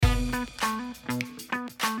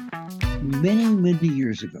many, many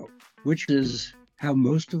years ago, which is how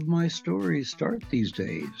most of my stories start these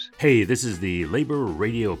days. Hey, this is the Labor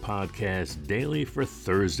Radio Podcast Daily for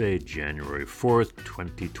Thursday, January 4th,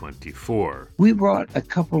 2024. We brought a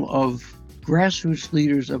couple of grassroots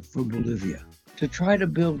leaders up from Bolivia to try to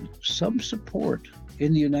build some support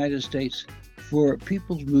in the United States for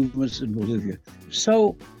people's movements in Bolivia.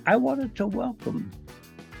 So I wanted to welcome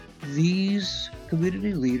these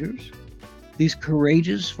community leaders, these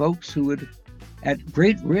courageous folks who would, at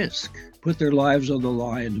great risk, put their lives on the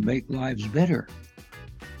line to make lives better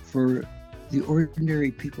for the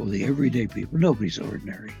ordinary people, the everyday people. Nobody's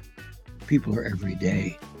ordinary. People are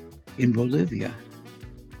everyday in Bolivia.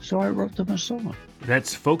 So I wrote them a song.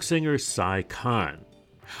 That's folk singer Sai Khan.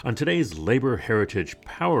 On today's Labor Heritage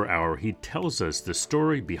Power Hour, he tells us the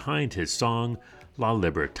story behind his song, La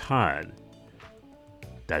Libertad.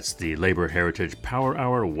 That's the Labor Heritage Power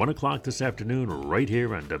Hour, 1 o'clock this afternoon, right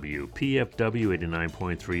here on WPFW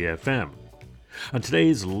 89.3 FM. On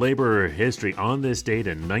today's labor history, on this date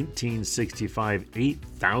in 1965,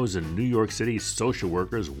 8,000 New York City social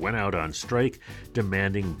workers went out on strike,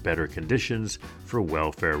 demanding better conditions for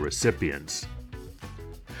welfare recipients.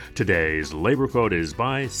 Today's labor quote is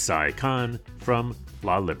by Sai Khan from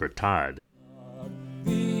La Libertad.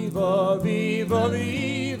 Viva, viva,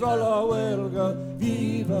 viva la huelga,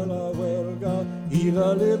 viva la huelga y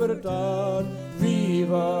la libertad.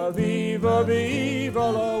 Viva, viva,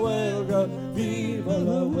 viva la huelga, viva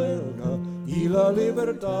la huelga y la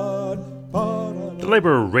libertad. The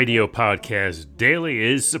Labor Radio Podcast Daily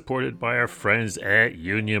is supported by our friends at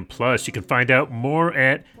Union Plus. You can find out more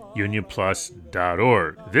at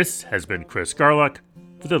unionplus.org. This has been Chris Garlock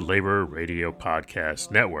for the Labor Radio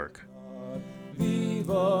Podcast Network.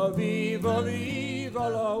 Viva, viva, viva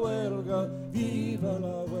la huelga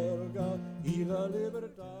y la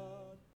libertad.